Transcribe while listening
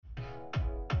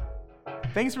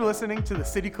Thanks for listening to the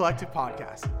City Collective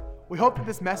podcast. We hope that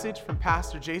this message from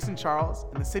Pastor Jason Charles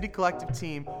and the City Collective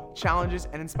team challenges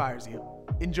and inspires you.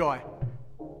 Enjoy.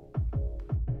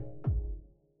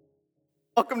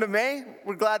 Welcome to May.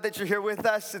 We're glad that you're here with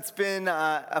us. It's been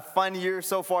a fun year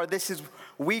so far. This is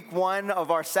week one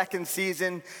of our second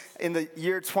season in the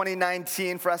year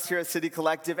 2019 for us here at City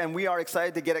Collective, and we are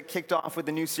excited to get it kicked off with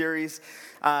a new series.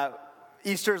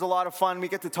 Easter is a lot of fun. We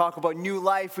get to talk about new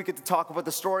life. We get to talk about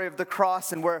the story of the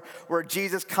cross and where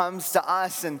Jesus comes to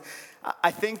us. And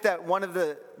I think that one of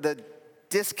the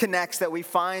disconnects that we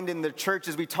find in the church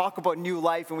is we talk about new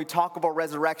life and we talk about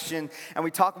resurrection and we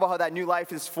talk about how that new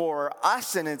life is for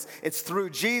us and it's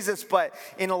through Jesus. But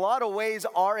in a lot of ways,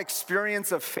 our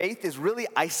experience of faith is really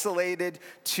isolated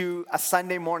to a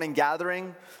Sunday morning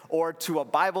gathering or to a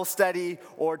Bible study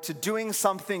or to doing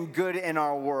something good in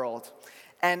our world.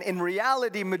 And in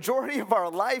reality, majority of our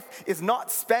life is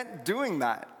not spent doing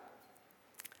that.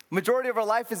 Majority of our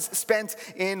life is spent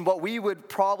in what we would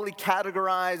probably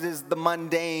categorize as the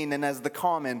mundane and as the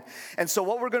common. And so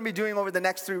what we're going to be doing over the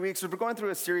next 3 weeks is we're going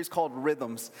through a series called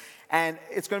Rhythms. And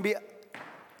it's going to be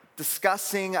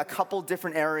discussing a couple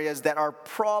different areas that are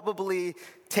probably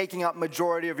taking up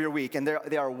majority of your week. And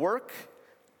they are work,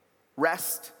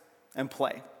 rest, and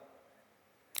play.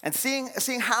 And seeing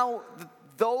how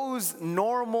those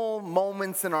normal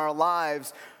moments in our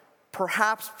lives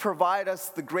perhaps provide us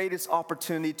the greatest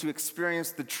opportunity to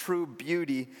experience the true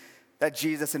beauty that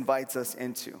Jesus invites us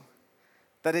into.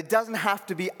 That it doesn't have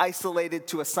to be isolated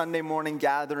to a Sunday morning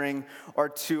gathering or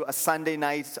to a Sunday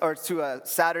night or to a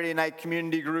Saturday night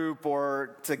community group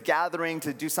or to gathering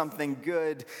to do something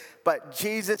good. But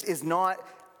Jesus is not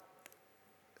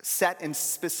set in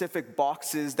specific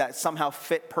boxes that somehow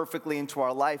fit perfectly into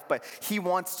our life, but he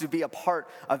wants to be a part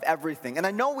of everything. And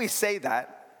I know we say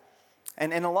that,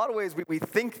 and in a lot of ways we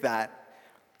think that,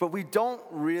 but we don't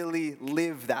really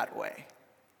live that way.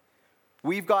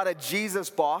 We've got a Jesus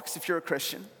box, if you're a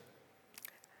Christian,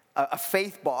 a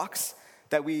faith box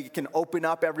that we can open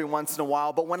up every once in a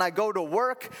while. But when I go to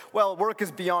work, well, work is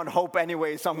beyond hope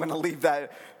anyway, so I'm going to leave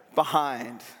that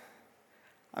behind.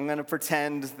 I'm going to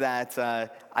pretend that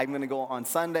I'm going to go on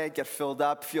Sunday, get filled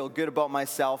up, feel good about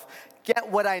myself, get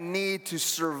what I need to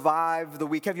survive the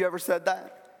week. Have you ever said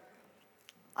that?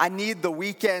 I need the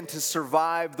weekend to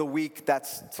survive the week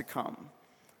that's to come.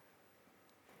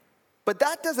 But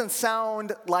that doesn't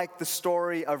sound like the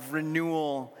story of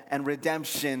renewal and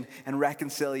redemption and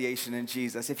reconciliation in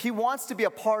Jesus. If he wants to be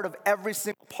a part of every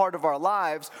single part of our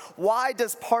lives, why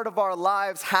does part of our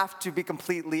lives have to be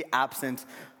completely absent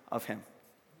of him?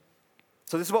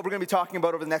 So this is what we're going to be talking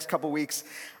about over the next couple weeks.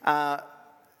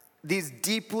 These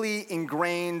deeply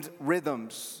ingrained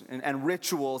rhythms and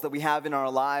rituals that we have in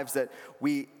our lives that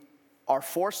we are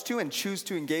forced to and choose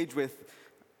to engage with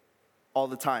all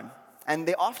the time. And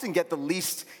they often get the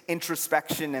least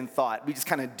introspection and thought. We just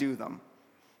kind of do them.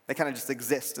 They kind of just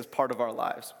exist as part of our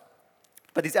lives.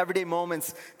 But these everyday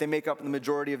moments, they make up the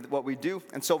majority of what we do.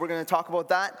 And so we're going to talk about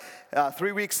that,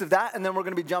 3 weeks of that, and then we're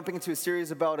going to be jumping into a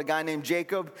series about a guy named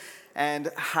Jacob and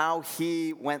how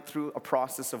he went through a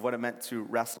process of what it meant to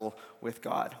wrestle with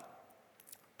God.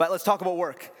 But let's talk about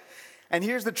work. And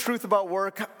here's the truth about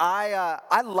work.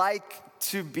 I like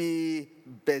to be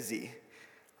busy.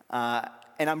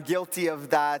 And I'm guilty of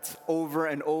that over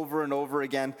and over and over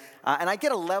again. And I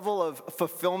get a level of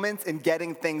fulfillment in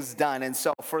getting things done. And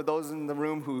so for those in the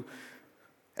room who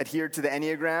adhere to the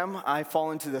Enneagram, I fall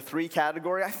into the 3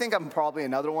 category. I think I'm probably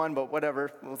another one, but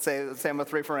whatever. Let's say I'm a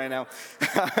 3 for right now.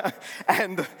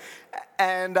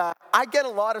 and I get a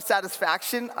lot of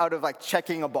satisfaction out of like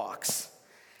checking a box.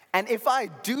 And if I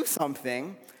do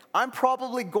something, I'm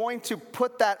probably going to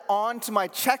put that onto my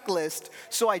checklist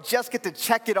so I just get to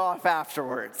check it off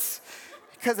afterwards.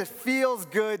 Because it feels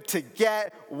good to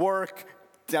get work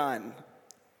done.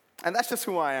 And that's just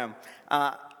who I am.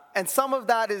 And some of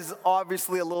that is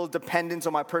obviously a little dependent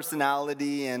on my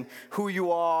personality and who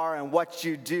you are and what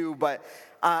you do. But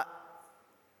I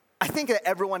think that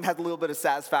everyone has a little bit of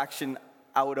satisfaction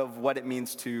out of what it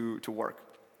means to work.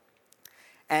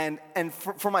 And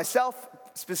for myself,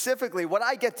 specifically, what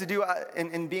I get to do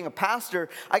in being a pastor,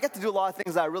 I get to do a lot of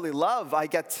things that I really love. I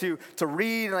get to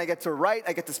read and I get to write.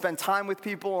 I get to spend time with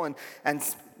people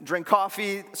and drink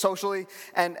coffee socially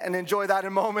and enjoy that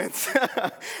in moments.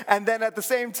 And then at the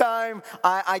same time,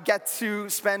 I get to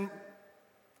spend...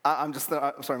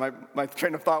 sorry, my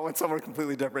train of thought went somewhere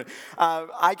completely different.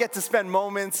 I get to spend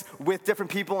moments with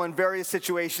different people in various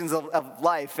situations of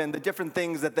life and the different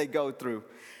things that they go through.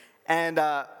 And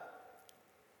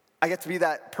I get to be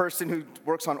that person who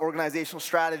works on organizational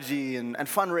strategy and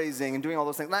fundraising and doing all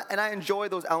those things. And I enjoy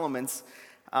those elements.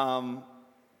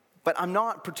 But I'm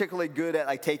not particularly good at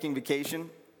like taking vacation,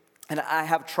 and I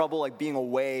have trouble like being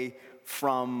away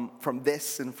from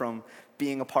this and from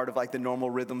being a part of like the normal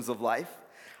rhythms of life.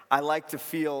 I like to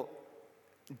feel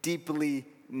deeply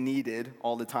needed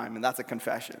all the time, and that's a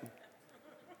confession.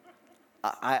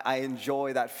 I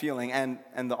enjoy that feeling, and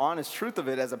the honest truth of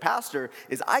it as a pastor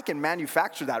is I can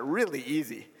manufacture that really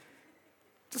easy.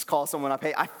 Just call someone up,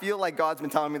 hey, I feel like God's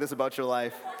been telling me this about your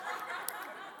life.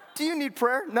 Do you need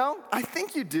prayer? No? I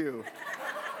think you do.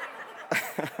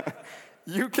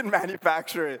 You can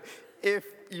manufacture it if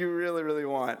you really, really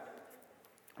want.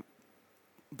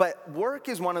 But work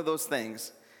is one of those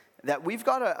things that we've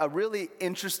got a really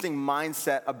interesting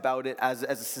mindset about it as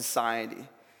a society.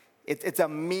 It's a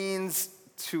means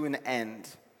to an end.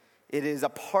 It is a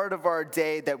part of our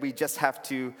day that we just have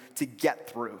to get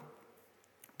through.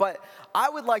 But I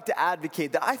would like to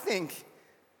advocate that I think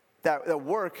that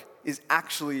work is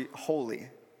actually holy.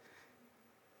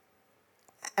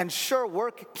 And sure,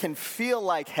 work can feel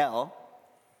like hell,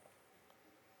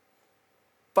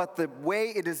 but the way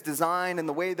it is designed and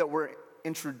the way that we're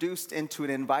introduced into it,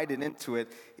 invited into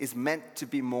it, is meant to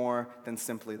be more than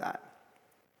simply that.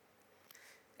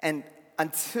 And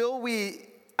until we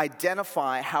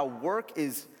identify how work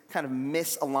is kind of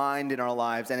misaligned in our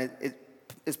lives, and it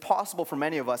is possible for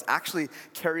many of us, actually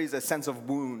carries a sense of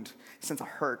wound, a sense of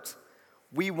hurt,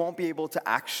 we won't be able to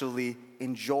actually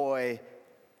enjoy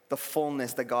the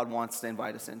fullness that God wants to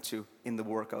invite us into in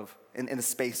the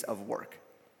space of work.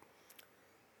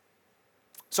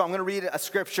 So I'm going to read a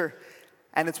scripture,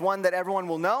 and it's one that everyone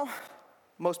will know.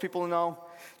 Most people know.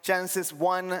 Genesis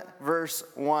 1, verse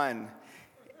 1.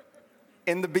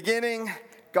 In the beginning,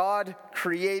 God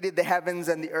created the heavens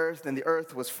and the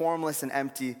earth was formless and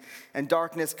empty, and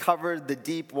darkness covered the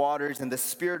deep waters, and the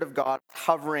Spirit of God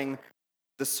hovering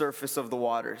the surface of the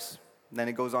waters. And then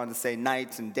it goes on to say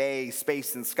night and day,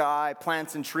 space and sky,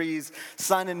 plants and trees,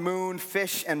 sun and moon,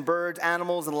 fish and birds,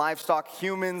 animals and livestock,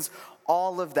 humans,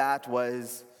 all of that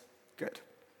was good.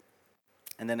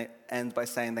 And then it ends by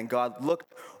saying, then God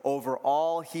looked over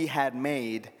all he had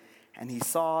made, and he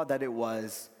saw that it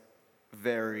was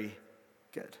very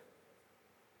good.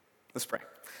 Let's pray.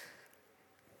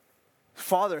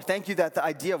 Father, thank you that the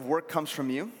idea of work comes from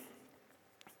you.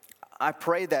 I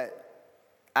pray that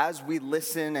as we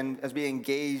listen and as we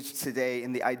engage today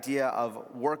in the idea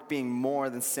of work being more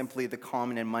than simply the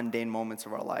common and mundane moments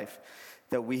of our life,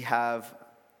 that we have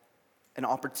an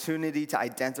opportunity to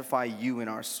identify you in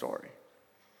our story.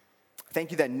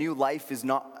 Thank you that new life is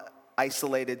not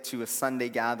isolated to a Sunday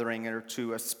gathering or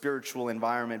to a spiritual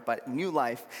environment, but new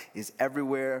life is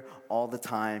everywhere, all the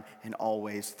time, and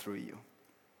always through you.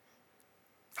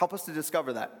 Help us to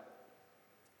discover that.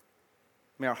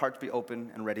 May our hearts be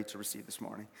open and ready to receive this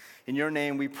morning. In your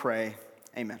name we pray,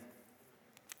 amen.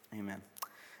 Amen.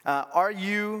 Are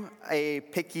you a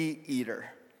picky eater?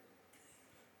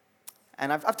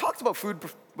 And I've talked about food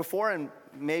before, and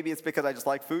maybe it's because I just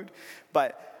like food,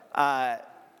 but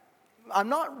I'm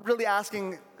not really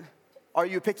asking, are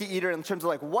you a picky eater in terms of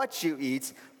like what you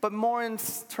eat, but more in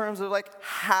terms of like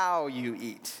how you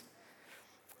eat.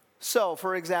 So,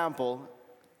 for example,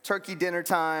 turkey dinner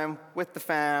time with the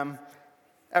fam,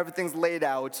 everything's laid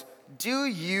out. Do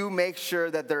you make sure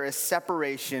that there is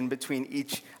separation between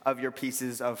each of your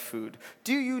pieces of food?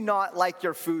 Do you not like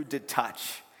your food to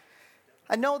touch?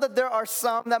 I know that there are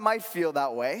some that might feel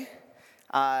that way.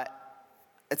 I'm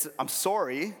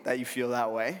sorry that you feel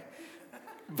that way.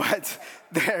 But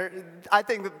I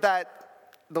think that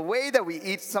the way that we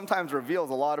eat sometimes reveals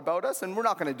a lot about us, and we're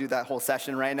not going to do that whole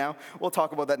session right now. We'll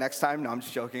talk about that next time. No, I'm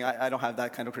just joking. I don't have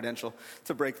that kind of credential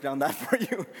to break down that for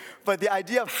you. But the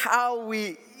idea of how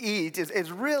we eat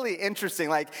is really interesting.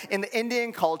 Like in the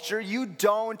Indian culture, you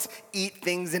don't eat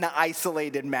things in an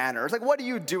isolated manner. It's like, what are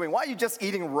you doing? Why are you just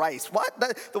eating rice? What?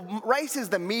 The rice is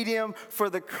the medium for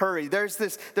the curry. There's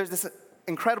this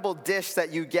incredible dish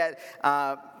that you get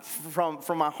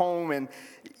from my home, and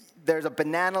there's a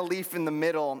banana leaf in the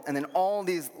middle, and then all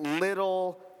these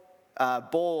little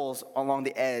bowls along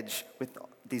the edge with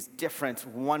these different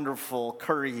wonderful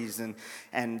curries and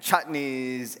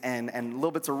chutneys and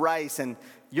little bits of rice. And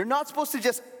you're not supposed to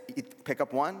just pick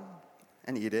up one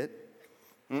and eat it.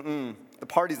 The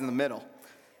party's in the middle.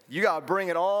 You got to bring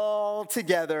it all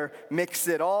together, mix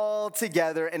it all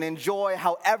together, and enjoy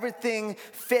how everything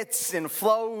fits and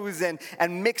flows and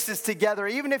mixes together.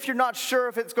 Even if you're not sure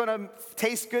if it's going to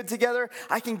taste good together,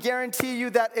 I can guarantee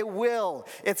you that it will.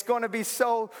 It's going to be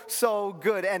so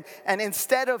good. And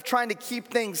instead of trying to keep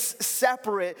things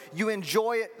separate, you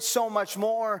enjoy it so much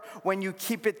more when you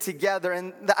keep it together.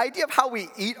 And the idea of how we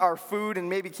eat our food and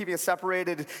maybe keeping it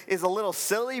separated is a little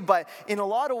silly, but in a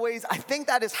lot of ways, I think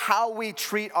that is how we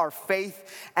treat our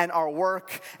faith and our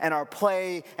work and our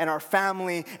play and our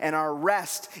family and our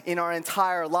rest in our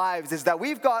entire lives, is that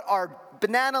we've got our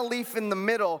banana leaf in the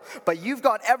middle, but you've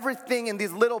got everything in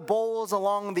these little bowls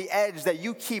along the edge that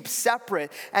you keep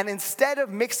separate. And instead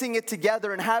of mixing it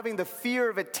together and having the fear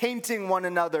of it tainting one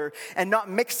another and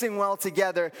not mixing well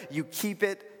together, you keep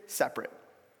it separate.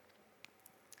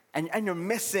 And you're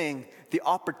missing the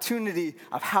opportunity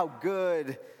of how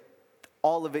good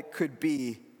all of it could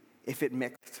be if it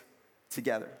mixed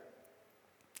together.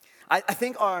 I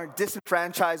think our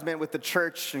disenfranchisement with the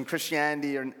church and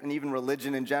Christianity and even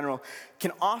religion in general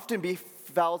can often be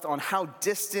felt on how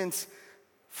distant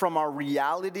from our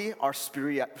reality our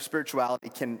spirituality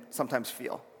can sometimes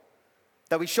feel.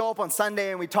 That we show up on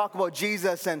Sunday and we talk about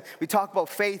Jesus and we talk about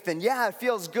faith, and yeah, it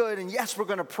feels good, and yes, we're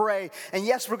going to pray, and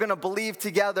yes, we're going to believe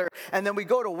together, and then we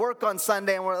go to work on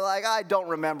Sunday and we're like, I don't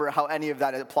remember how any of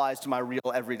that applies to my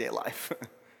real everyday life.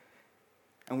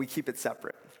 And we keep it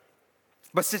separate.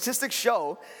 But statistics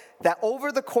show that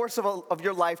over the course of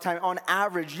your lifetime, on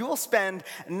average, you will spend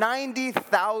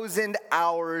 90,000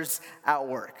 hours at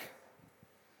work.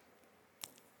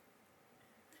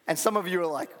 And some of you are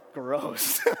like,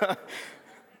 gross.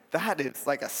 That is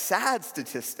like a sad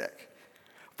statistic.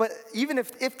 But even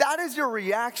if that is your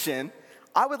reaction,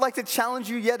 I would like to challenge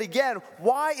you yet again.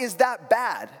 Why is that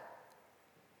bad?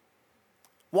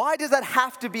 Why does that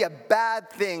have to be a bad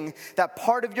thing that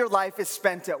part of your life is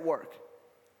spent at work?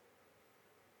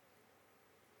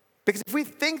 Because if we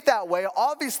think that way,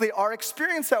 obviously our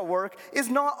experience at work is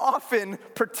not often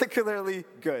particularly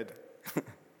good.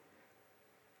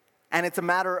 And it's a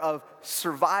matter of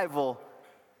survival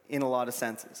in a lot of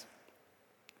senses.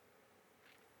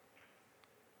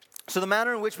 So the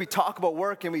manner in which we talk about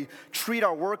work and we treat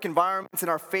our work environments and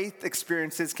our faith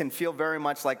experiences can feel very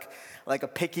much like a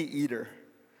picky eater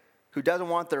who doesn't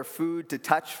want their food to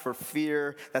touch for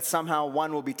fear that somehow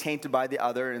one will be tainted by the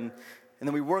other. And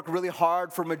then we work really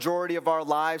hard for a majority of our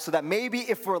lives so that maybe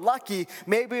if we're lucky,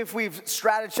 maybe if we've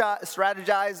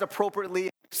strategized appropriately,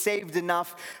 saved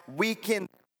enough, we can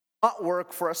not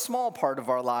work for a small part of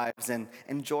our lives and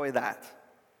enjoy that.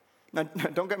 Now,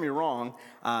 don't get me wrong.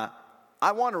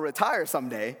 I want to retire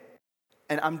someday,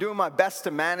 and I'm doing my best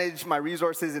to manage my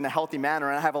resources in a healthy manner,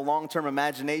 and I have a long-term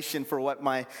imagination for what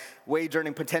my wage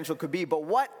earning potential could be.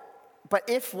 But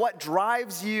if what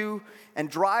drives you and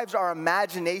drives our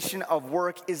imagination of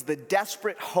work is the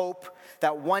desperate hope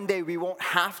that one day we won't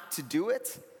have to do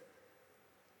it,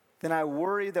 then I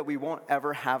worry that we won't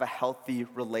ever have a healthy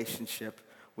relationship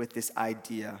with this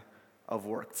idea of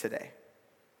work today.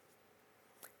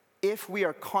 If we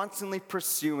are constantly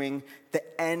pursuing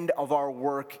the end of our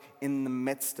work in the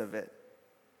midst of it,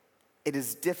 it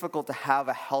is difficult to have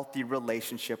a healthy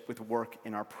relationship with work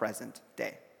in our present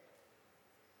day.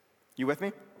 You with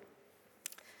me?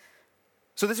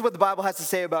 So this is what the Bible has to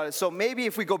say about it. So maybe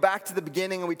if we go back to the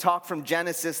beginning and we talk from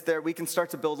Genesis there, we can start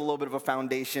to build a little bit of a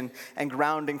foundation and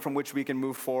grounding from which we can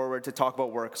move forward to talk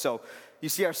about work. So you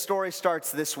see, our story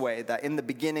starts this way, that in the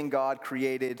beginning God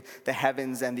created the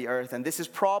heavens and the earth. And this is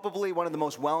probably one of the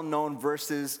most well-known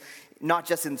verses, not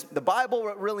just in the Bible,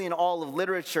 but really in all of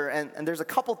literature. And there's a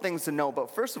couple things to know.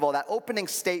 But first of all, that opening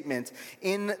statement,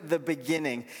 in the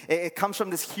beginning, it comes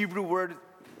from this Hebrew word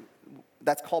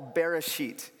that's called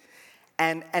Bereshit.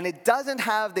 And it doesn't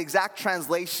have the exact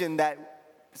translation that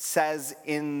says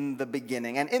in the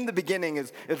beginning. And in the beginning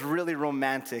is really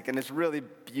romantic and it's really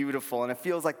beautiful and it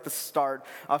feels like the start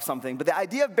of something. But the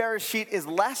idea of Bereshit is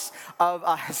less of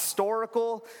a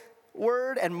historical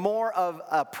word and more of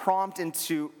a prompt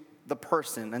into the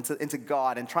person, into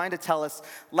God, and trying to tell us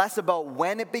less about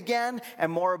when it began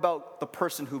and more about the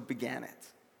person who began it.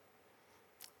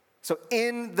 So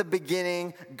in the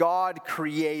beginning, God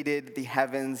created the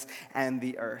heavens and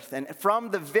the earth. And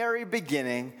from the very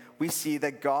beginning, we see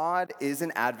that God is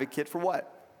an advocate for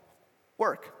what?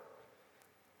 Work.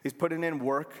 He's putting in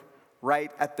work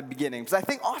right at the beginning. Because I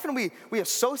think often we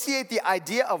associate the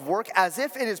idea of work as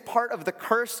if it is part of the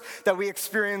curse that we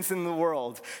experience in the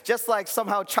world. Just like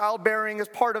somehow childbearing is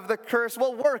part of the curse.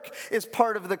 Well, work is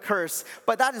part of the curse.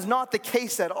 But that is not the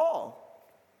case at all.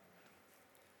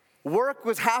 Work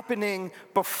was happening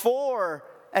before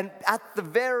and at the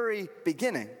very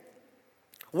beginning,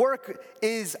 work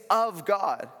is of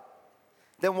God,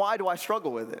 then why do I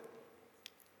struggle with it?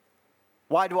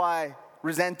 Why do I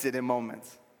resent it in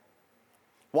moments?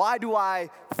 Why do I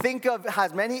think of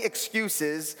as many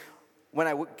excuses when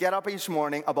I get up each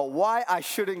morning about why I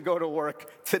shouldn't go to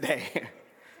work today?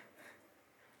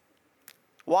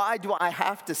 Why do I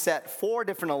have to set 4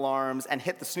 different alarms and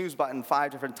hit the snooze button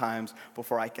 5 different times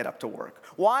before I get up to work?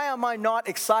 Why am I not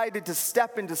excited to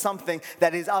step into something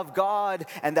that is of God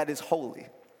and that is holy?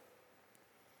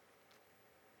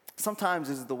 Sometimes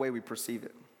this is the way we perceive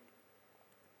it.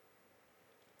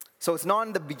 So it's not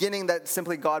in the beginning that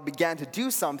simply God began to do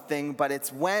something, but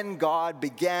it's when God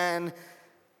began,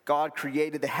 God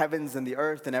created the heavens and the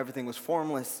earth, and everything was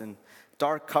formless and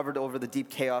dark covered over the deep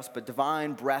chaos, but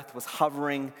divine breath was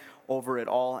hovering over it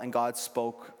all, and God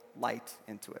spoke light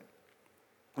into it.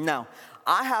 Now,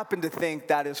 I happen to think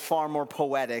that is far more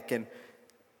poetic, and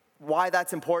why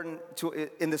that's important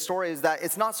in the story is that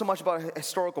it's not so much about a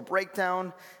historical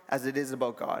breakdown as it is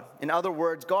about God. In other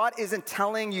words, God isn't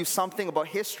telling you something about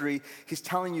history, he's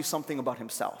telling you something about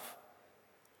himself.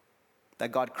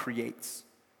 That God creates,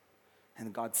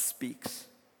 and God speaks,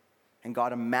 and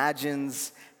God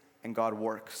imagines, and God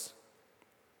works.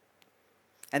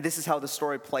 And this is how the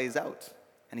story plays out.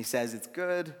 And he says, it's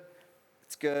good,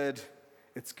 it's good,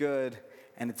 it's good,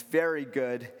 and it's very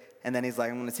good. And then he's like,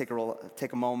 I'm going to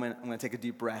take a moment, I'm going to take a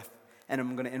deep breath, and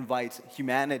I'm going to invite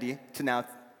humanity to now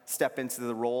step into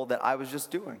the role that I was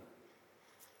just doing.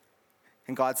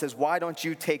 And God says, why don't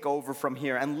you take over from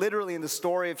here? And literally in the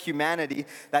story of humanity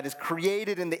that is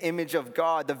created in the image of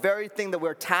God, the very thing that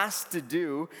we're tasked to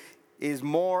do is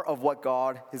more of what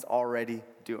God is already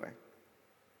doing.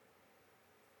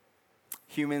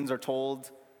 Humans are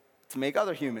told to make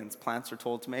other humans. Plants are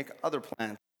told to make other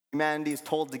plants. Humanity is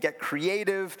told to get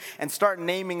creative and start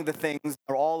naming the things that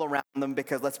are all around them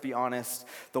because, let's be honest,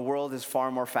 the world is far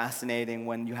more fascinating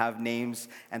when you have names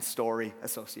and story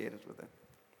associated with it.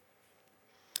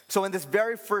 So in this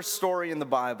very first story in the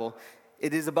Bible,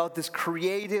 it is about this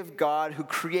creative God who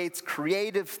creates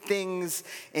creative things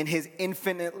in his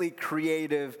infinitely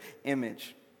creative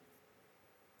image.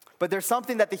 But there's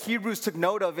something that the Hebrews took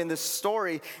note of in this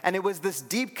story, and it was this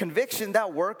deep conviction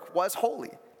that work was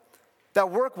holy. That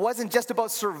work wasn't just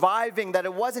about surviving, that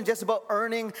it wasn't just about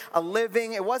earning a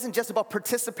living, it wasn't just about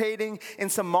participating in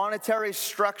some monetary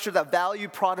structure that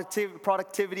valued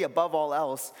productivity above all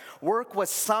else. Work was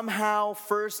somehow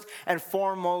first and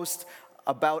foremost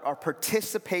about our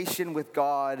participation with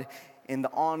God in the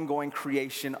ongoing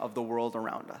creation of the world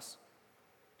around us.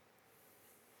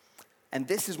 And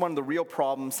this is one of the real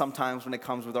problems sometimes when it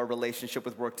comes with our relationship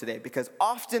with work today, because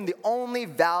often the only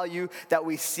value that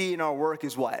we see in our work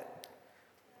is what?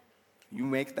 You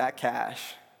make that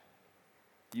cash.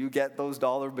 You get those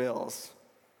dollar bills.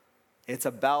 It's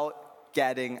about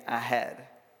getting ahead.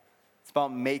 It's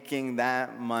about making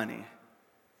that money.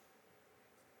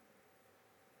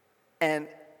 And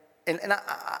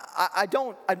I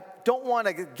don't want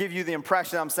to give you the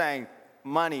impression I'm saying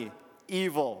money,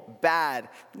 evil, bad.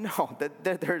 No,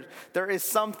 there is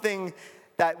something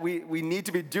that we need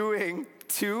to be doing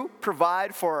to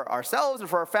provide for ourselves and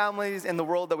for our families in the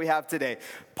world that we have today.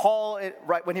 Paul,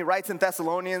 when he writes in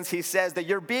Thessalonians, he says that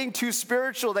you're being too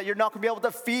spiritual, that you're not going to be able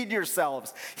to feed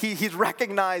yourselves. He's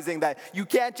recognizing that you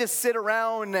can't just sit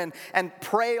around and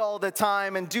pray all the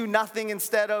time and do nothing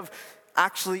instead of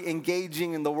actually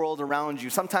engaging in the world around you.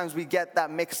 Sometimes we get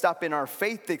that mixed up in our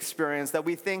faith experience, that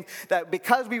we think that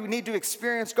because we need to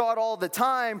experience God all the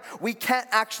time, we can't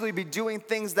actually be doing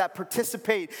things that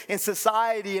participate in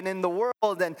society and in the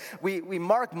world. And we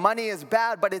mark money as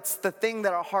bad, but it's the thing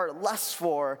that our heart lusts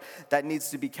for that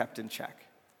needs to be kept in check.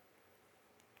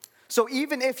 So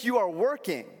even if you are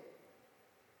working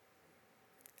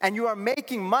and you are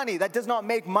making money, that does not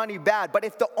make money bad. But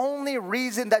if the only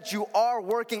reason that you are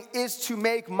working is to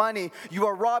make money, you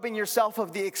are robbing yourself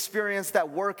of the experience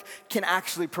that work can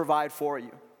actually provide for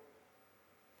you.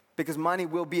 Because money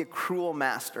will be a cruel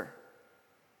master.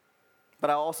 But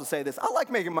I'll also say this, I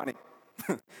like making money.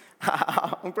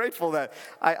 I'm grateful that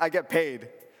I get paid.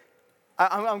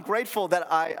 I'm grateful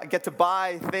that I get to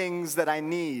buy things that I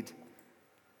need.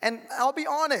 And I'll be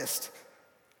honest,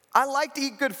 I like to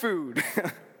eat good food.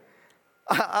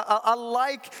 I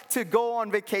like to go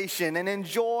on vacation and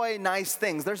enjoy nice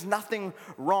things. There's nothing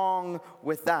wrong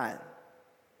with that.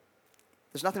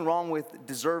 There's nothing wrong with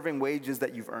deserving wages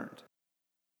that you've earned.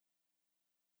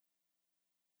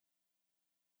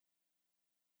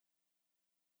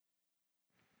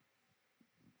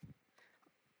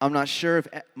 I'm not sure if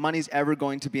money's ever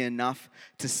going to be enough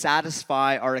to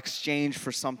satisfy our exchange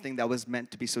for something that was meant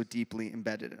to be so deeply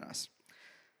embedded in us.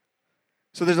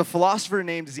 So there's a philosopher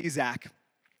named Zizek,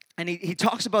 and he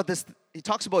talks about this. He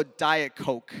talks about Diet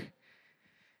Coke.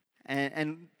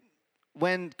 And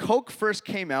when Coke first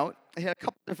came out, it had a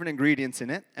couple different ingredients in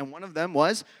it, and one of them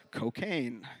was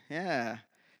cocaine. Yeah.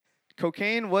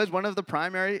 Cocaine was one of the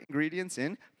primary ingredients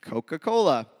in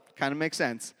Coca-Cola. Kind of makes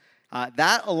sense.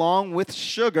 That, along with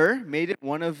sugar, made it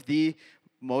one of the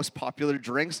most popular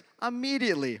drinks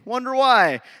immediately. Wonder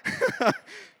why?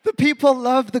 The people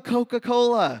loved the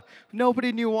Coca-Cola.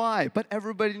 Nobody knew why, but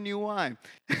everybody knew why.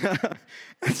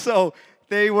 So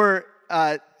they were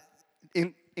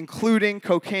including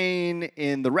cocaine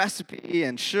in the recipe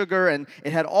and sugar, and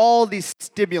it had all these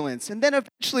stimulants. And then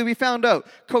eventually we found out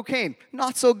cocaine,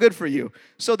 not so good for you.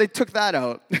 So they took that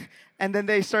out. And then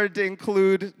they started to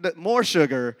include more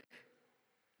sugar.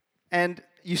 And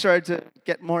you started to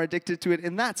get more addicted to it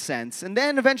in that sense. And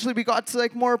then eventually we got to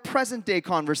like more present day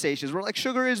conversations. We're like,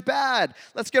 sugar is bad.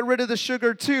 Let's get rid of the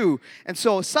sugar too. And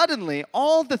so suddenly,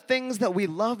 all the things that we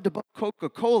loved about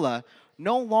Coca-Cola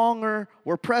no longer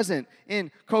were present in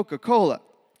Coca-Cola.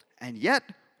 And yet,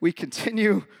 we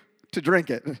continue to drink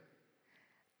it.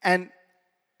 And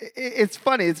it's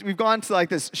funny. We've gone to like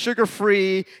this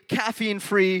sugar-free,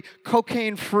 caffeine-free,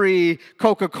 cocaine-free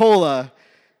Coca-Cola.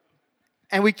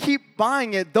 And we keep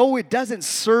buying it, though it doesn't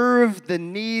serve the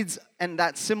needs and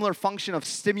that similar function of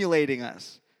stimulating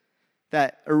us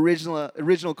that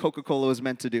original Coca-Cola was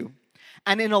meant to do.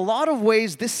 And in a lot of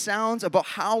ways, this sounds about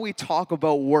how we talk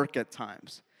about work at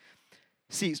times.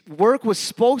 See, work was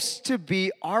supposed to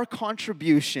be our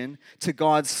contribution to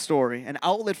God's story, an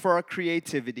outlet for our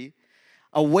creativity,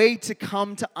 a way to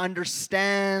come to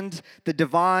understand the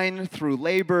divine through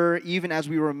labor, even as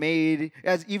we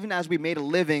made a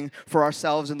living for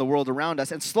ourselves and the world around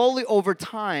us. And slowly over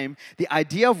time, the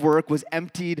idea of work was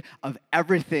emptied of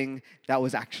everything that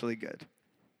was actually good.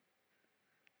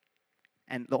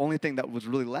 And the only thing that was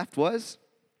really left was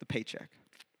the paycheck.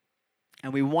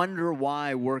 And we wonder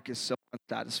why work is so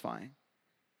unsatisfying.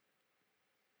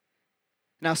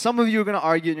 Now, some of you are going to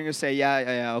argue and you're going to say,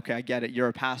 yeah, okay, I get it. You're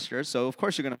a pastor, so of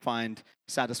course you're going to find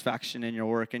satisfaction in your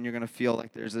work and you're going to feel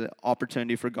like there's an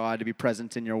opportunity for God to be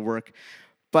present in your work.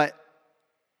 But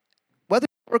whether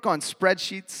you work on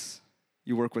spreadsheets,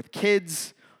 you work with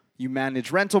kids, you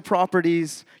manage rental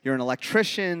properties, you're an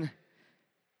electrician,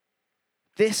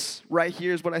 this right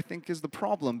here is what I think is the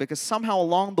problem, because somehow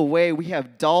along the way we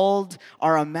have dulled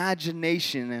our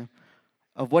imagination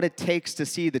of what it takes to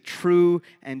see the true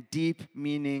and deep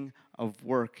meaning of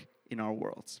work in our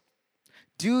worlds.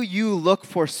 Do you look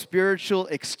for spiritual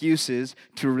excuses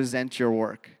to resent your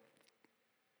work?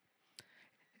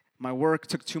 My work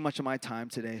took too much of my time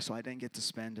today, so I didn't get to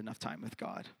spend enough time with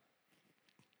God.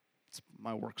 It's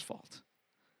my work's fault.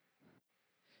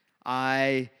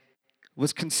 I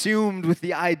was consumed with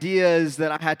the ideas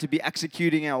that I had to be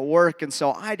executing at work, and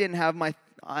so I didn't have my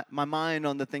mind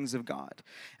on the things of God.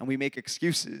 And we make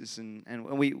excuses, and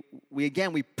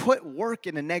we put work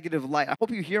in a negative light. I hope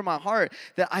you hear my heart,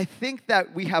 that I think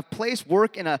that we have placed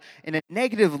work in a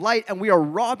negative light, and we are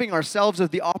robbing ourselves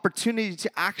of the opportunity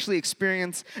to actually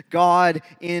experience God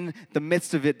in the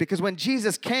midst of it. Because when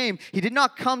Jesus came, He did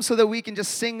not come so that we can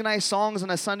just sing nice songs on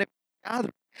a Sunday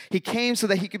gathering. He came so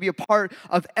that He could be a part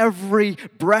of every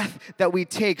breath that we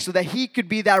take, so that He could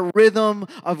be that rhythm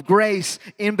of grace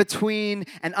in between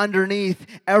and underneath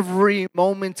every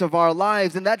moment of our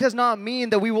lives. And that does not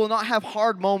mean that we will not have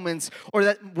hard moments, or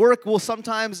that work will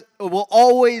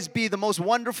always be the most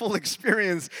wonderful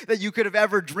experience that you could have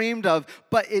ever dreamed of.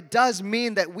 But it does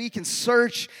mean that we can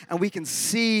search and we can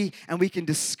see and we can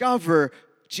discover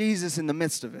Jesus in the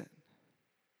midst of it.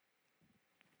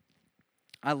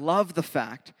 I love the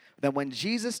fact that when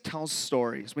Jesus tells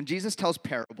stories, when Jesus tells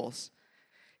parables,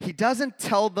 He doesn't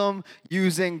tell them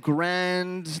using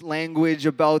grand language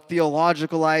about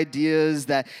theological ideas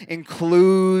that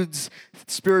includes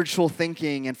spiritual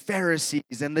thinking and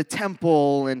Pharisees and the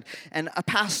temple and a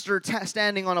pastor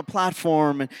standing on a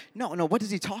platform. No, what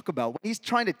does He talk about? When He's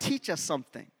trying to teach us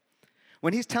something,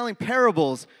 when He's telling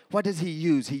parables, what does He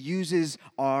use? He uses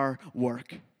our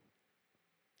work.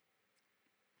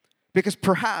 Because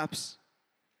perhaps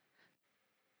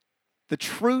the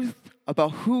truth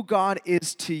about who God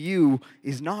is to you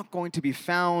is not going to be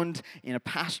found in a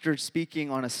pastor speaking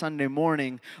on a Sunday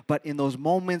morning, but in those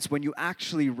moments when you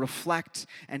actually reflect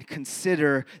and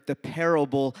consider the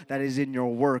parable that is in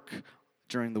your work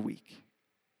during the week.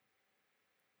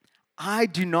 I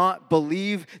do not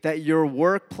believe that your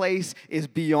workplace is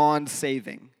beyond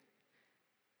saving.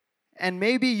 And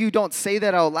maybe you don't say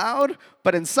that out loud,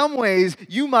 but in some ways,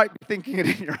 you might be thinking it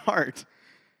in your heart.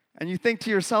 And you think to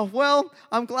yourself, well,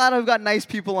 I'm glad I've got nice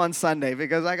people on Sunday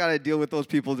because I got to deal with those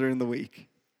people during the week.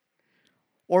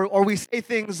 Or we say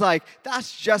things like,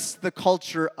 that's just the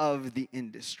culture of the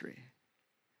industry.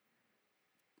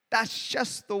 That's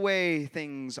just the way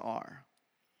things are.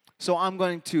 So I'm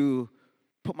going to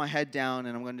put my head down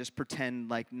and I'm going to just pretend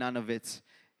like none of it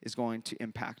is going to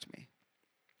impact me.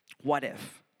 What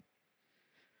if?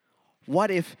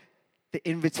 What if the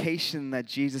invitation that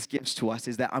Jesus gives to us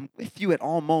is that I'm with you at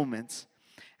all moments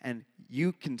and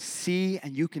you can see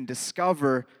and you can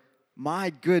discover my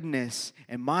goodness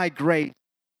and my grace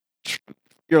in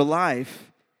your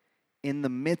life in the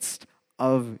midst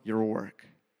of your work?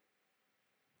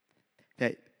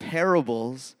 That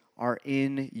parables are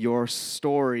in your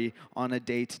story on a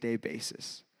day-to-day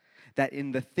basis. That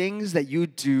in the things that you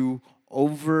do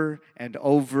over and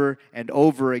over and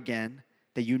over again,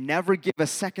 that you never give a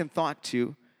second thought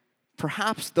to,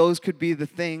 perhaps those could be the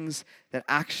things that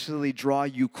actually draw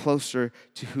you closer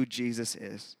to who Jesus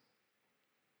is.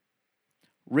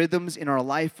 Rhythms in our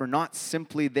life are not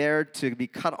simply there to be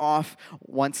cut off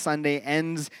once Sunday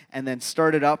ends and then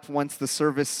started up once the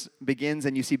service begins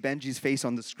and you see Benji's face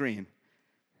on the screen.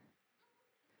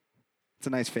 It's a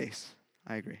nice face.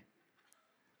 I agree.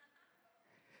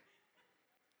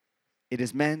 It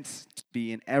is meant to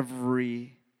be in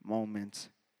every moment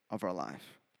of our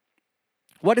life.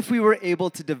 What if we were able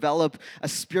to develop a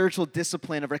spiritual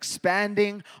discipline of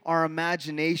expanding our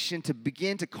imagination to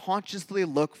begin to consciously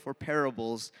look for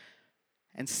parables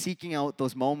and seeking out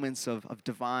those moments of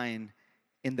divine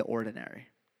in the ordinary?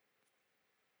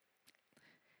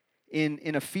 In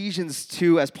Ephesians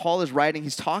 2, as Paul is writing,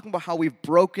 he's talking about how we've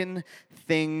broken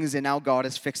things and now God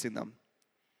is fixing them.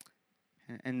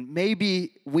 And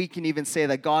maybe we can even say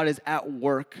that God is at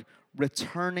work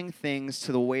returning things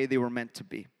to the way they were meant to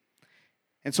be.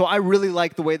 And so I really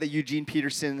like the way that Eugene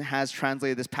Peterson has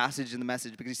translated this passage in the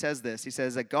Message, because he says this. He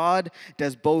says that God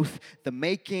does both the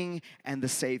making and the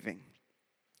saving.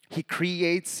 He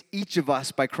creates each of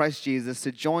us by Christ Jesus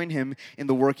to join him in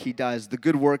the work he does, the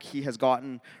good work he has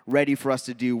gotten ready for us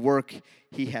to do, work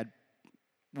we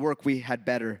had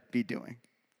better be doing.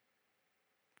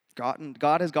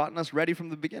 God has gotten us ready from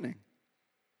the beginning.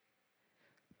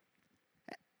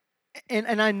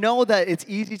 And I know that it's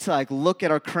easy to look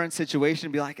at our current situation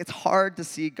and be like, it's hard to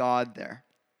see God there.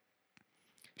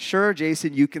 Sure,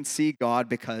 Jason, you can see God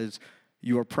because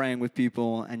you are praying with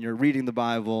people and you're reading the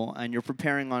Bible and you're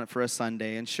preparing on it for a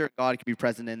Sunday. And sure, God can be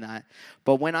present in that.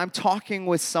 But when I'm talking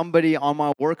with somebody on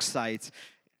my work site,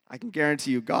 I can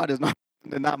guarantee you God is not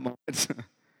in that moment.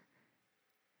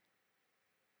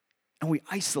 And we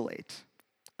isolate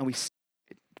and we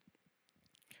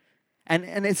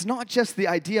And it's not just the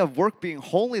idea of work being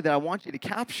holy that I want you to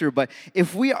capture, but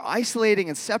if we are isolating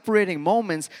and separating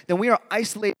moments, then we are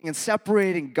isolating and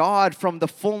separating God from the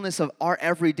fullness of our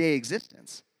everyday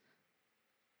existence.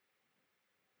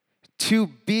 To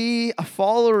be a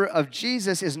follower of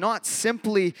Jesus is not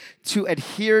simply to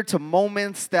adhere to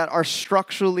moments that are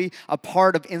structurally a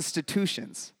part of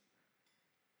institutions.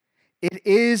 It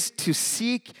is to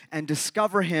seek and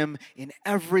discover him in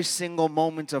every single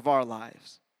moment of our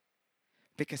lives.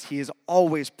 Because he is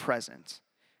always present,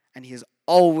 and he is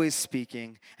always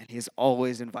speaking, and he is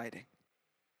always inviting.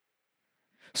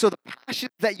 So the passion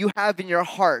that you have in your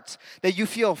heart, that you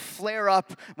feel flare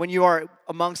up when you are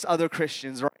amongst other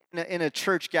Christians, or in a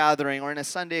church gathering, or in a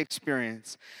Sunday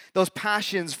experience, those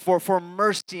passions for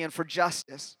mercy and for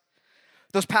justice,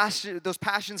 those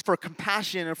passions for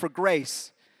compassion and for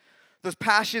grace, those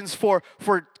passions for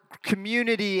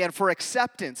community and for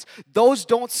acceptance, those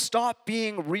don't stop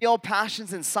being real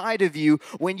passions inside of you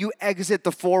when you exit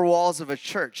the four walls of a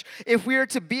church. If we are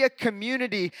to be a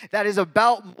community that is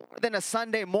about more than a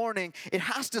Sunday morning, it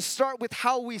has to start with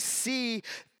how we see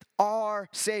our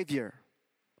Savior.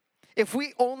 If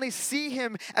we only see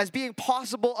him as being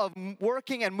possible of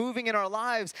working and moving in our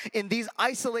lives in these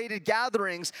isolated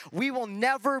gatherings, we will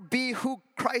never be who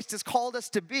Christ has called us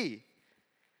to be.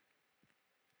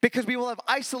 Because we will have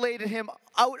isolated him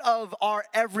out of our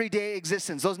everyday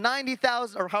existence. Those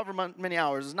 90,000 or however many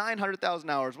hours, those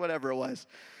 900,000 hours, whatever it was,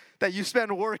 that you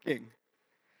spend working.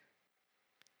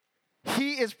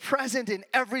 He is present in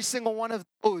every single one of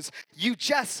those. You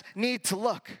just need to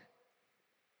look.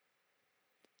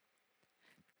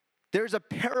 There's a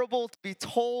parable to be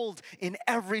told in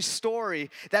every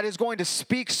story that is going to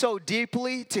speak so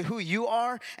deeply to who you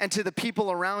are and to the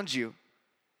people around you.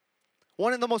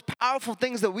 One of the most powerful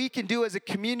things that we can do as a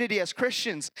community, as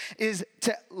Christians, is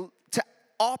to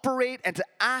operate and to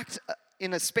act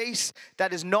in a space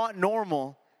that is not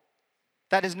normal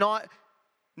That is not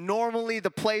normally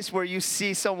the place where you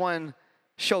see someone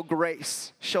show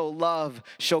grace, show love,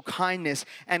 show kindness,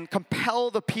 and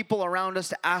compel the people around us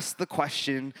to ask the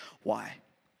question, why?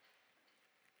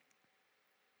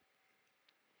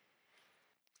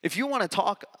 If you want to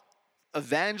talk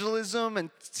evangelism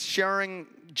and sharing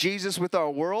Jesus with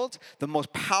our world, the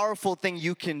most powerful thing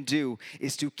you can do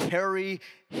is to carry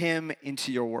him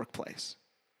into your workplace.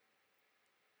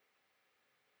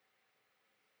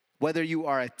 Whether you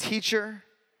are a teacher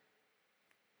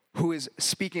who is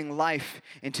speaking life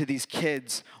into these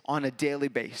kids on a daily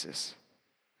basis,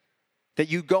 that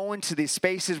you go into these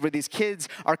spaces where these kids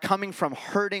are coming from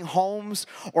hurting homes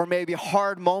or maybe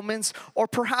hard moments, or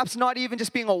perhaps not even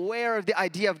just being aware of the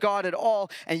idea of God at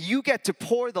all, and you get to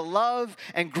pour the love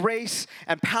and grace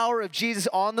and power of Jesus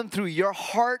on them through your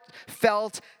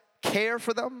heartfelt care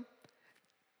for them.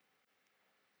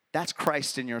 That's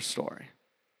Christ in your story.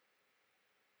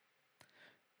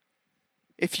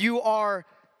 If you are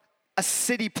a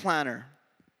city planner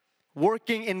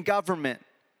working in government,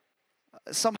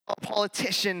 somehow a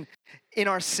politician in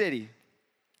our city,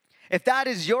 if that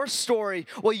is your story,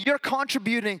 well, you're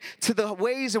contributing to the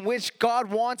ways in which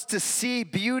God wants to see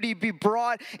beauty be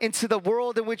brought into the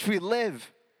world in which we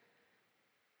live.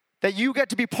 That you get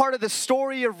to be part of the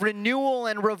story of renewal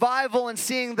and revival and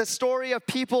seeing the story of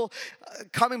people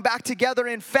coming back together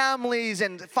in families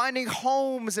and finding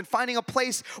homes and finding a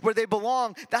place where they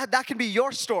belong. That can be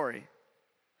your story.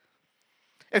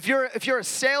 If you're a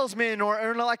salesman or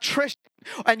an electrician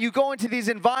and you go into these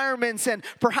environments and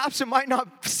perhaps it might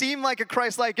not seem like a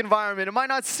Christ-like environment. It might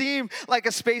not seem like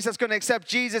a space that's going to accept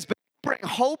Jesus, but bring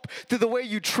hope through the way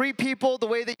you treat people, the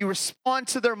way that you respond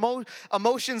to their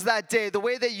emotions that day, the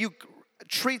way that you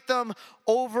treat them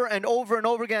over and over and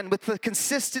over again with the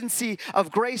consistency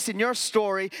of grace in your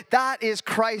story. That is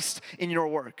Christ in your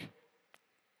work.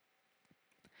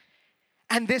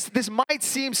 And this might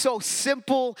seem so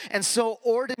simple and so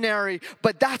ordinary,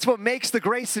 but that's what makes the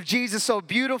grace of Jesus so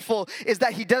beautiful, is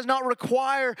that he does not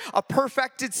require a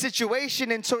perfected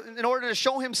situation in order to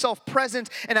show himself present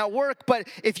and at work. But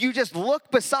if you just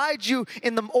look beside you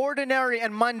in the ordinary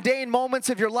and mundane moments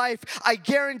of your life, I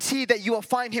guarantee that you will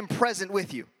find him present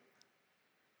with you.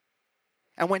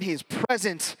 And when he is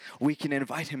present, we can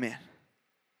invite him in.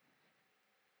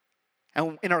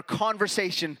 And in our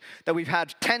conversation that we've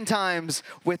had 10 times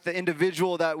with the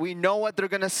individual that we know what they're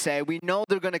going to say, we know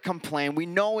they're going to complain, we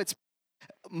know it's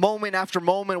moment after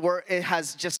moment where it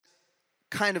has just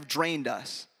kind of drained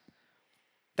us.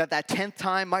 That 10th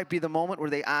time might be the moment where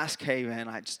they ask, hey man,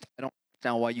 I don't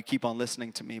understand why you keep on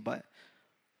listening to me, but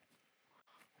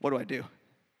what do I do?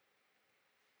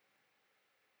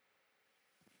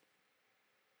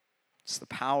 It's the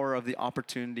power of the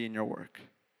opportunity in your work.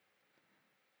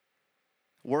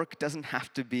 Work doesn't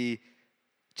have to be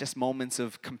just moments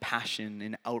of compassion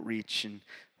and outreach, and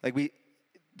the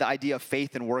idea of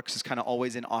faith and works is kind of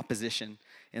always in opposition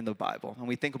in the Bible. And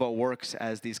we think about works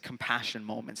as these compassion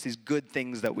moments, these good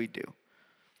things that we do.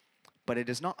 But it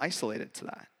is not isolated to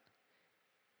that.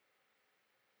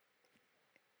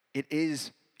 It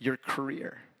is your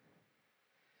career.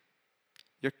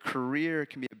 Your career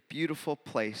can be a beautiful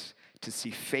place to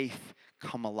see faith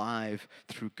come alive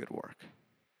through good work.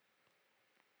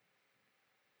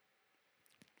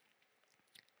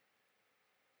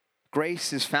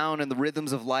 Grace is found in the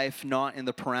rhythms of life, not in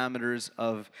the parameters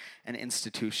of an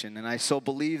institution. And I so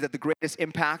believe that the greatest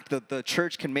impact that the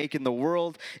church can make in the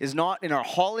world is not in our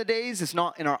holidays, it's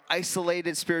not in our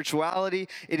isolated spirituality,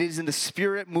 it is in the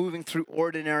Spirit moving through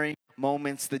ordinary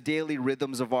moments, the daily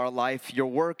rhythms of our life. Your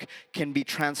work can be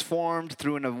transformed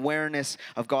through an awareness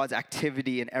of God's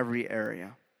activity in every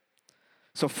area.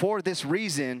 So for this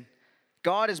reason,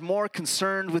 God is more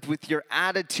concerned with your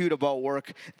attitude about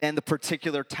work than the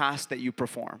particular task that you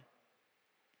perform.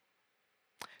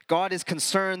 God is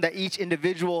concerned that each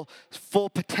individual's full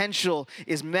potential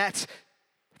is met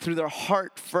through their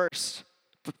heart first,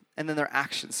 and then their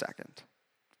action second.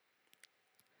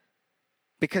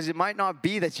 Because it might not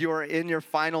be that you are in your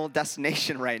final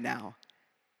destination right now.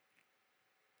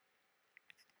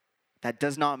 That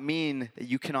does not mean that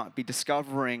you cannot be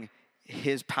discovering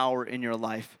his power in your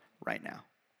life right now.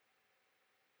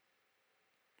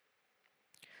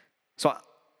 So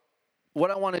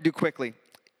what I want to do quickly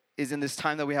is, in this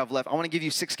time that we have left, I want to give you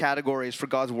 6 categories for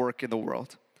God's work in the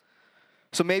world.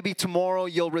 So maybe tomorrow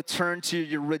you'll return to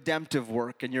your redemptive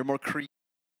work and your more creative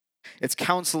It's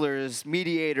counselors,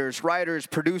 mediators, writers,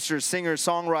 producers, singers,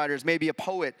 songwriters, maybe a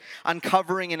poet,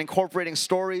 uncovering and incorporating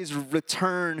stories,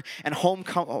 return, and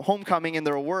homecoming in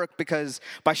their work, because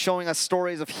by showing us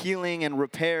stories of healing and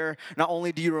repair, not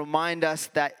only do you remind us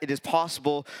that it is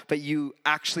possible, but you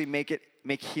actually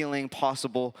make healing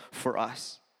possible for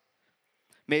us.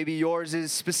 Maybe yours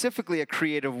is specifically a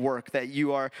creative work, that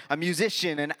you are a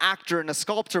musician, an actor, and a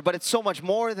sculptor, but it's so much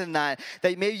more than that.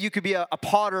 That maybe you could be a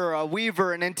potter, a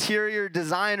weaver, an interior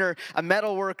designer, a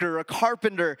metal worker, a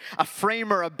carpenter, a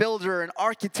framer, a builder, an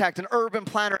architect, an urban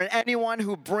planner, and anyone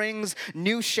who brings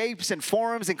new shapes and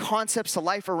forms and concepts to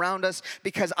life around us,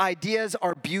 because ideas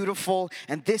are beautiful,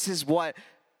 and this is what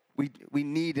we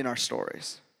need in our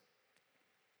stories.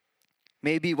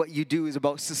 Maybe what you do is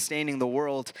about sustaining the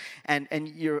world, and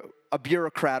you're a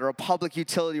bureaucrat or a public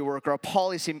utility worker, a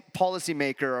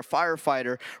policymaker, a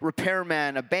firefighter,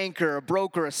 repairman, a banker, a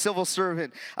broker, a civil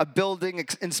servant, a building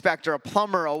inspector, a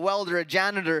plumber, a welder, a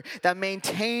janitor that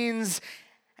maintains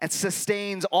and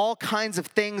sustains all kinds of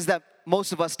things that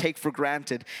most of us take for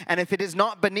granted. And if it is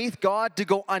not beneath God to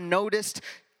go unnoticed,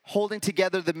 holding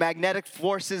together the magnetic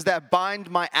forces that bind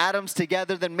my atoms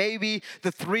together, then maybe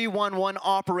the 311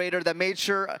 operator that made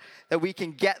sure that we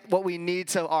can get what we need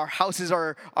so our houses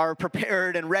are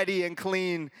prepared and ready and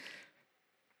clean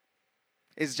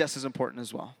is just as important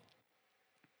as well.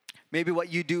 Maybe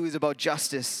what you do is about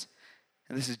justice.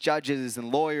 And this is judges and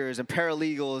lawyers and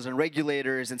paralegals and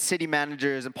regulators and city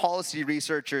managers and policy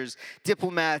researchers,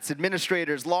 diplomats,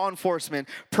 administrators, law enforcement,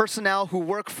 personnel who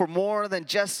work for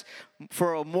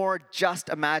a more just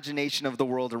imagination of the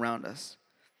world around us.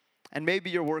 And maybe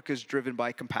your work is driven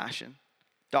by compassion.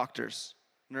 Doctors,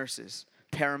 nurses,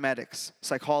 paramedics,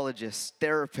 psychologists,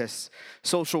 therapists,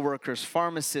 social workers,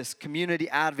 pharmacists, community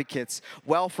advocates,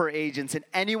 welfare agents, and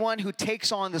anyone who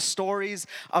takes on the stories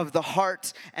of the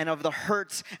heart and of the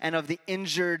hurts and of the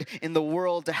injured in the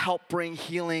world to help bring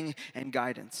healing and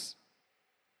guidance.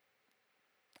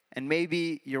 And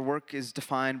maybe your work is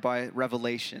defined by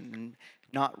revelation, and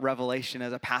not revelation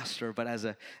as a pastor, but as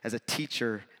a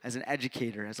teacher, as an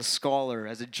educator, as a scholar,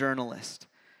 as a journalist,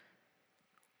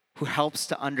 who helps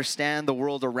to understand the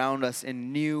world around us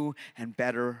in new and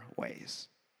better ways.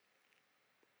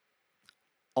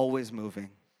 Always moving,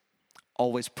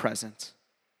 always present,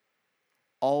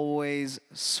 always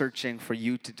searching for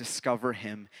you to discover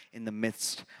Him in the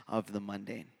midst of the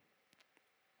mundane.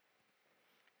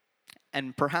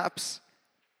 And perhaps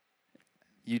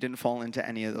you didn't fall into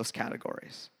any of those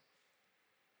categories.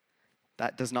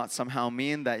 That does not somehow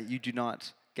mean that you do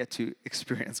not get to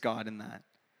experience God in that.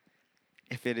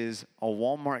 If it is a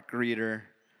Walmart greeter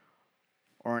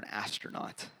or an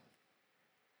astronaut,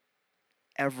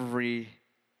 every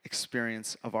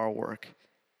experience of our work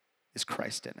is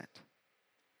Christ in it.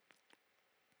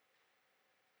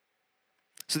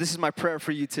 So this is my prayer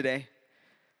for you today.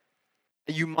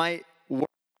 You might work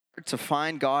to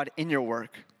find God in your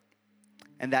work,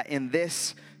 and that in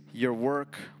this, your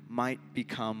work might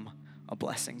become a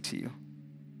blessing to you.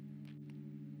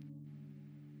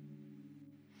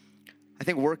 I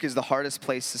think work is the hardest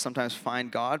place to sometimes find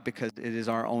God, because it is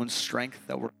our own strength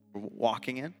that we're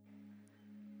walking in.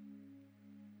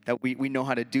 That we know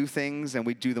how to do things, and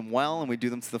we do them well, and we do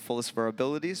them to the fullest of our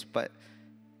abilities. But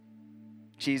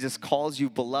Jesus calls you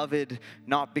beloved,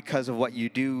 not because of what you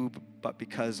do, but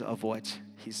because of what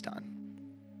He's done.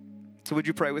 So would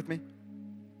you pray with me?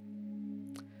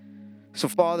 So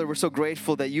Father, we're so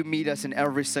grateful that you meet us in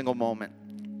every single moment.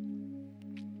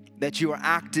 That you are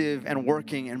active and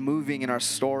working and moving in our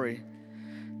story.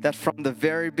 That from the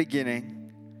very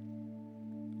beginning,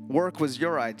 work was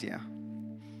your idea.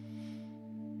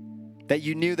 That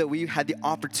you knew that we had the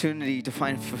opportunity to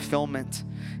find fulfillment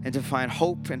and to find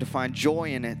hope and to find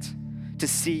joy in it. To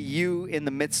see you in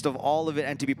the midst of all of it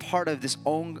and to be part of this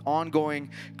ongoing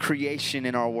creation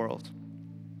in our world.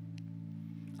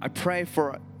 I pray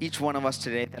for each one of us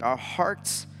today that our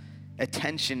heart's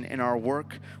attention in our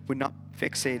work would not be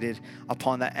fixated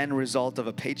upon the end result of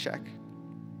a paycheck,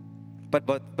 but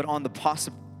on the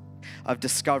possibility of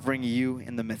discovering you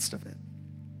in the midst of it.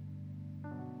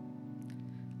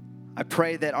 I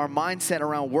pray that our mindset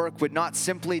around work would not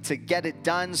simply to get it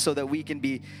done so that we can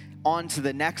be on to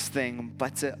the next thing,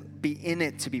 but to be in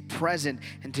it, to be present,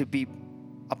 and to be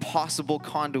a possible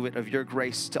conduit of your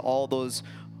grace to all those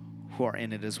who are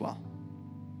in it as well.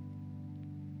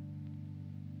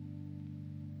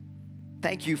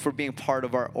 Thank you for being part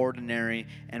of our ordinary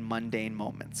and mundane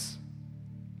moments.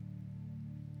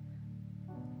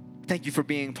 Thank you for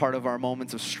being part of our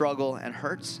moments of struggle and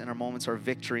hurts and our moments of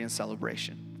victory and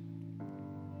celebration.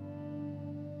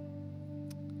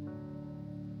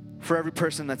 For every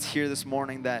person that's here this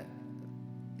morning that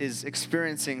is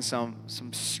experiencing some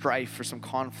strife or some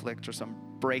conflict or some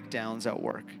breakdowns at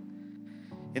work,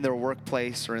 in their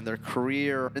workplace or in their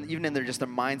career, and even in their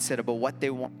mindset about what they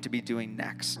want to be doing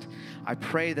next, I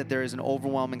pray that there is an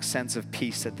overwhelming sense of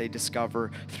peace that they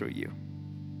discover through you.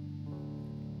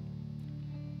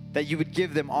 That you would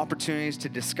give them opportunities to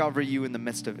discover you in the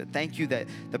midst of it. Thank you that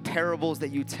the parables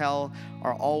that you tell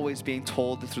are always being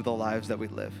told through the lives that we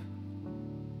live.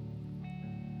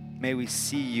 May we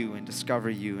see you and discover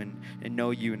you and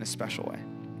know you in a special way.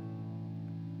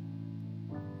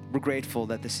 We're grateful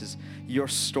that this is your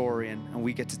story and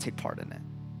we get to take part in it.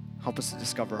 Help us to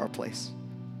discover our place.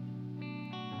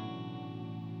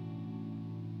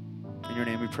 In your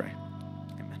name we pray.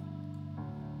 Amen.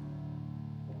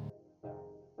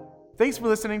 Thanks for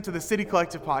listening to the City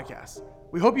Collective podcast.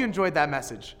 We hope you enjoyed that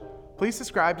message. Please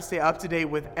subscribe to stay up to date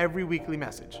with every weekly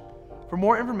message. For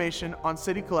more information on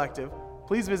City Collective,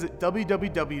 please visit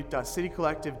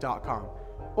www.citycollective.com.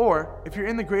 Or if you're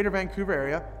in the greater Vancouver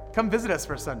area, come visit us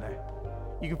for a Sunday.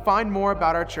 You can find more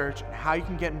about our church and how you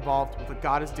can get involved with what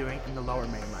God is doing in the Lower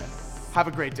Mainland. Have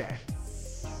a great day.